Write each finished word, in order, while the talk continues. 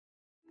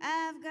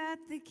I've got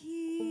the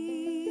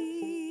keys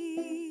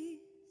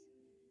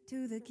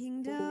to the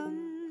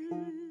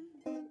kingdom.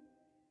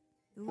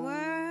 The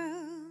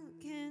world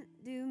can't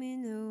do me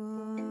no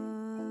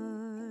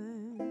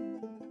harm.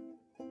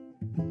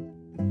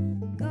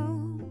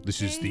 Go.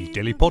 This is the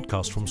daily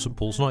podcast from St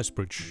Paul's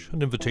Knightsbridge,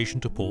 an invitation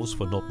to pause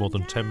for not more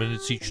than 10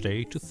 minutes each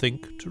day to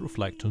think, to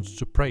reflect and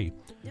to pray.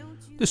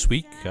 This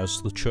week,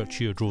 as the church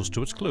year draws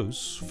to its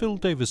close, Phil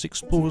Davis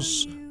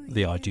explores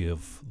the idea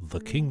of the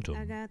I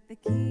kingdom. got the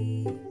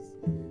keys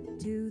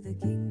to the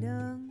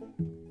kingdom.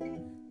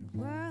 The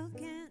world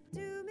can't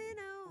do me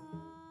no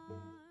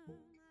harm.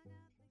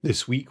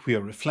 This week we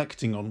are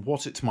reflecting on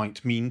what it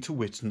might mean to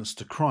witness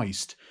to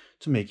Christ,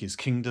 to make his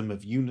kingdom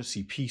of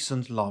unity, peace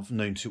and love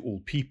known to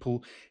all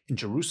people, in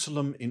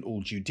Jerusalem, in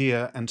all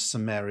Judea and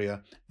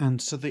Samaria, and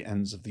to the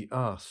ends of the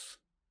earth.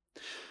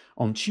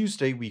 On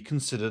Tuesday we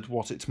considered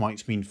what it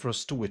might mean for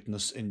us to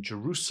witness in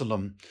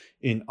Jerusalem,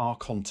 in our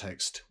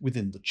context,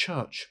 within the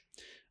church.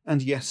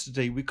 And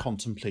yesterday we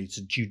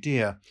contemplated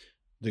Judea,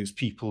 those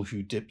people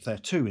who dip their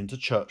toe into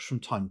church from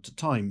time to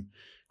time,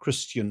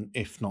 Christian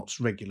if not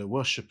regular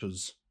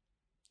worshippers.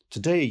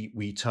 Today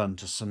we turn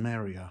to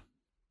Samaria.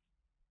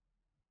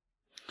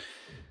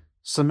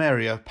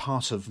 Samaria,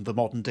 part of the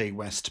modern-day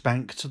West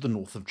Bank to the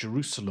north of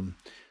Jerusalem,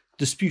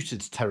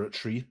 disputed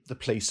territory, the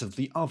place of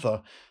the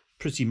other,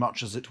 pretty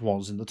much as it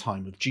was in the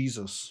time of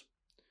Jesus.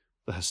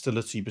 The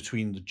hostility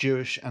between the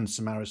Jewish and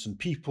Samaritan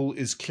people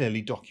is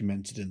clearly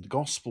documented in the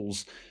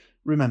Gospels.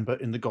 Remember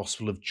in the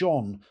Gospel of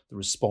John, the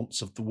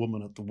response of the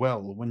woman at the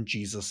well when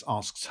Jesus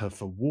asks her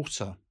for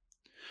water.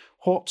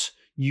 "What,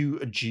 you,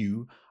 a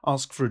Jew,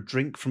 ask for a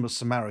drink from a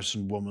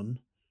Samaritan woman?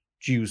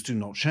 Jews do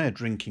not share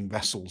drinking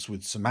vessels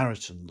with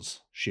Samaritans,"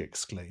 she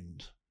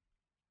exclaimed.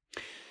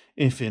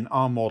 If in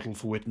our model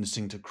for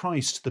witnessing to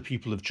Christ, the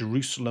people of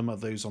Jerusalem are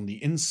those on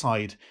the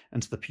inside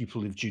and the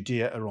people of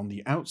Judea are on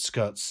the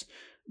outskirts,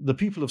 the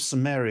people of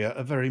Samaria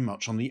are very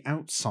much on the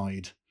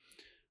outside.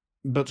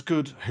 But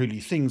good, holy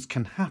things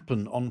can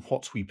happen on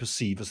what we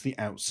perceive as the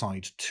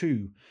outside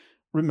too.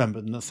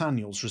 Remember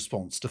Nathanael's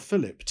response to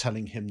Philip,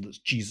 telling him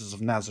that Jesus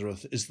of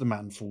Nazareth is the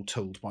man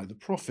foretold by the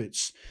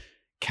prophets.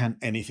 "Can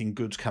anything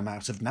good come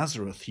out of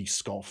Nazareth?" he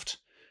scoffed.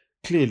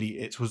 Clearly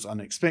it was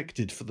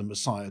unexpected for the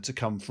Messiah to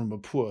come from a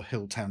poor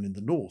hill town in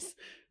the north,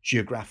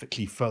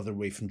 geographically further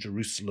away from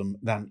Jerusalem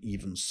than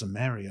even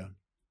Samaria.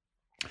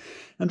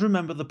 And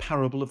remember the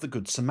parable of the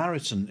Good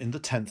Samaritan in the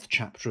 10th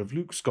chapter of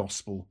Luke's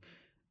Gospel.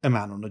 A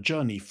man on a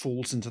journey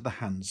falls into the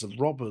hands of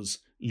robbers,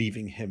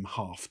 leaving him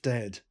half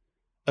dead.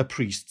 A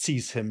priest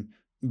sees him,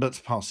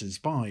 but passes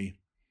by.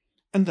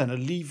 And then a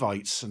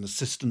Levite, an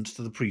assistant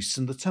to the priests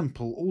in the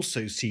temple,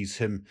 also sees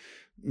him,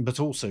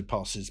 but also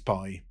passes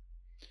by.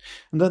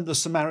 And then the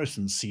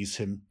Samaritan sees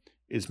him,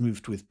 is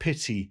moved with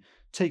pity,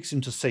 takes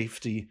him to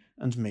safety,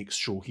 and makes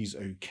sure he's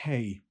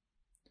okay.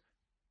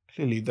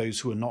 Clearly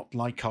those who are not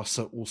like us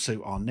are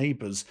also our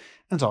neighbours,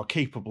 and are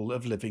capable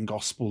of living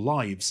gospel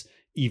lives,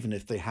 even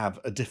if they have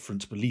a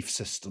different belief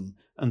system,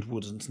 and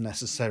wouldn't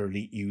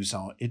necessarily use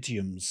our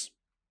idioms.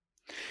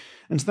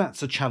 And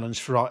that's a challenge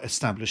for our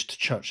established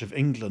Church of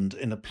England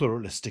in a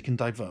pluralistic and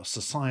diverse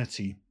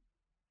society.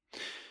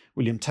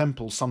 William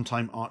Temple,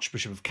 sometime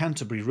Archbishop of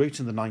Canterbury, wrote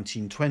in the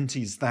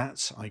 1920s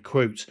that, I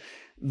quote,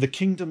 "The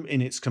kingdom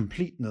in its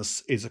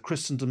completeness is a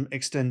Christendom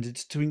extended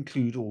to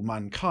include all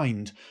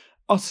mankind,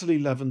 utterly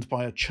leavened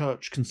by a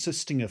church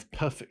consisting of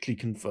perfectly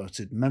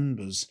converted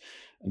members.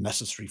 A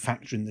necessary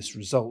factor in this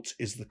result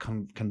is the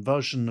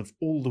conversion of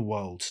all the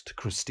world to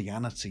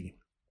Christianity."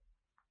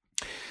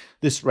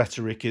 This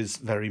rhetoric is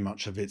very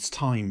much of its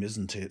time,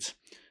 isn't it?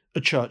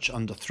 A church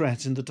under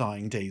threat in the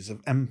dying days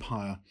of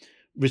empire,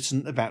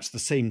 written about the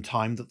same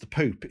time that the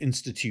Pope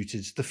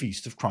instituted the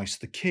Feast of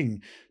Christ the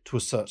King to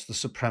assert the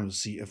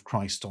supremacy of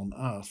Christ on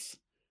earth.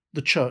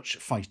 The church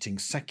fighting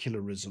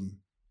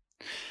secularism.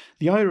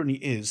 The irony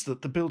is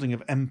that the building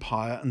of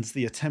empire and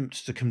the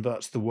attempt to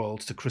convert the world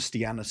to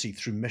Christianity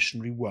through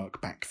missionary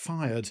work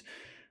backfired.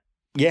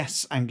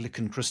 Yes,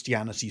 Anglican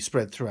Christianity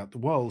spread throughout the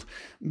world,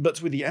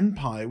 but with the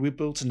empire we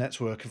built a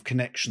network of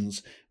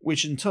connections,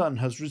 which in turn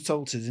has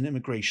resulted in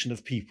immigration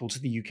of people to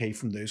the UK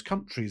from those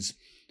countries.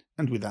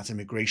 And with that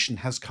immigration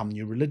has come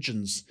new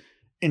religions.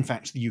 In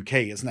fact, the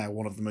UK is now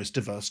one of the most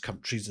diverse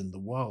countries in the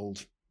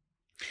world.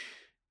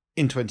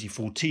 In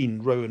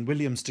 2014, Rowan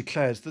Williams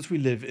declared that we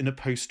live in a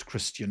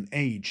post-Christian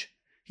age.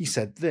 He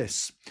said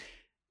this,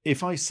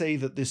 "If I say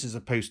that this is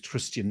a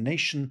post-Christian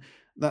nation,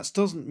 that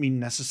doesn't mean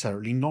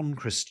necessarily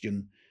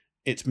non-Christian.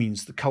 It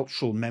means the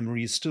cultural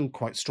memory is still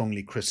quite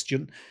strongly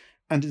Christian,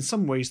 and in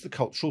some ways the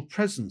cultural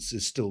presence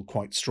is still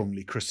quite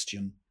strongly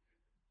Christian.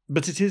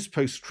 But it is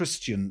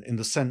post-Christian in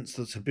the sense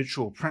that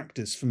habitual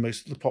practice for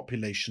most of the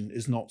population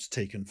is not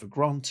taken for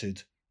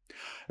granted.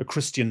 A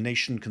Christian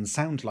nation can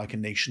sound like a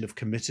nation of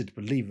committed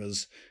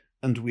believers,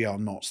 and we are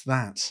not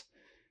that.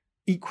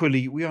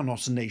 Equally, we are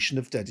not a nation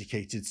of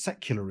dedicated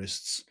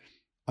secularists.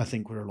 I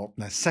think we're a lot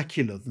less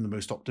secular than the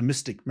most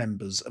optimistic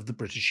members of the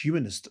British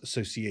Humanist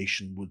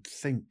Association would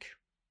think."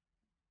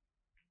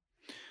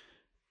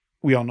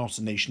 We are not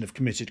a nation of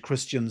committed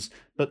Christians,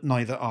 but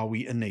neither are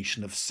we a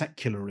nation of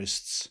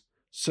secularists.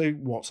 So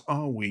what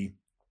are we?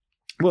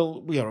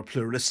 Well, we are a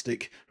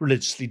pluralistic,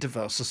 religiously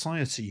diverse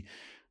society.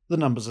 The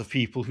numbers of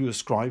people who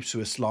ascribe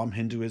to Islam,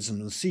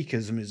 Hinduism and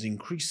Sikhism is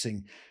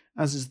increasing,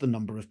 as is the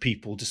number of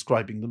people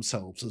describing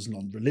themselves as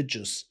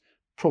non-religious,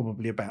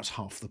 probably about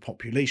half the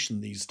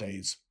population these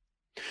days.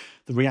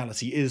 The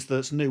reality is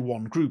that no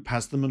one group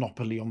has the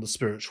monopoly on the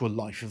spiritual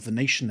life of the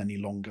nation any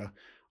longer.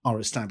 Our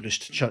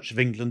established Church of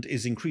England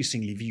is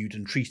increasingly viewed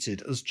and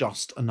treated as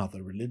just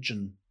another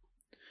religion.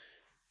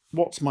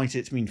 What might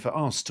it mean for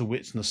us to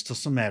witness to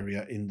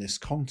Samaria in this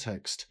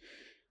context?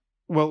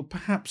 Well,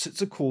 perhaps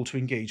it's a call to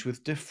engage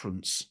with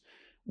difference.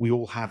 We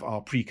all have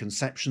our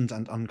preconceptions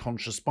and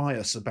unconscious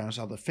bias about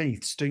other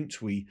faiths,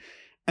 don't we?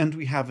 And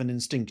we have an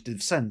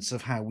instinctive sense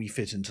of how we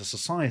fit into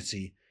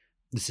society.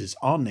 This is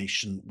our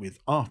nation with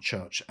our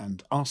church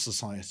and our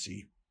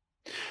society.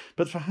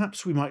 But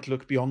perhaps we might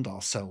look beyond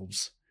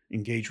ourselves,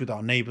 engage with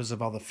our neighbours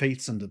of other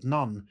faiths and of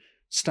none,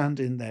 stand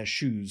in their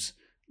shoes,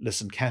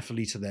 listen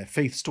carefully to their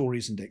faith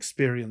stories and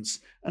experience,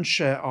 and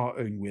share our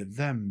own with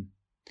them.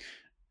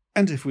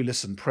 And if we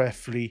listen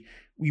prayerfully,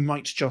 we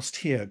might just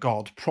hear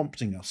God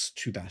prompting us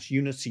to that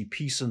unity,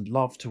 peace and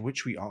love to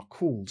which we are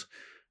called,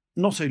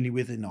 not only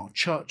within our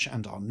church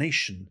and our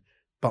nation,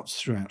 but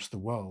throughout the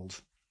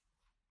world.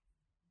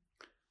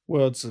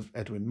 Words of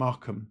Edwin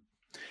Markham.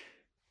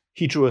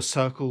 He drew a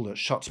circle that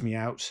shut me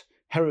out,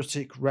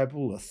 heretic,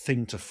 rebel, a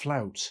thing to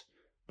flout,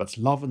 but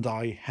love and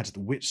I had the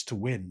wit to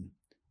win.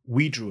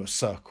 We drew a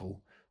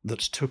circle that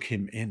took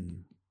him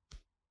in.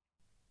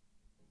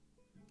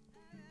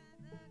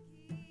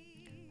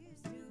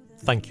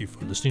 Thank you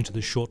for listening to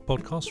this short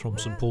podcast from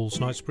St Paul's,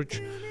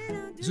 Knightsbridge.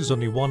 This is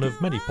only one of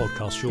many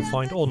podcasts you'll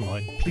find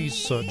online. Please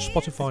search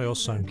Spotify or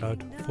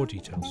SoundCloud for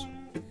details.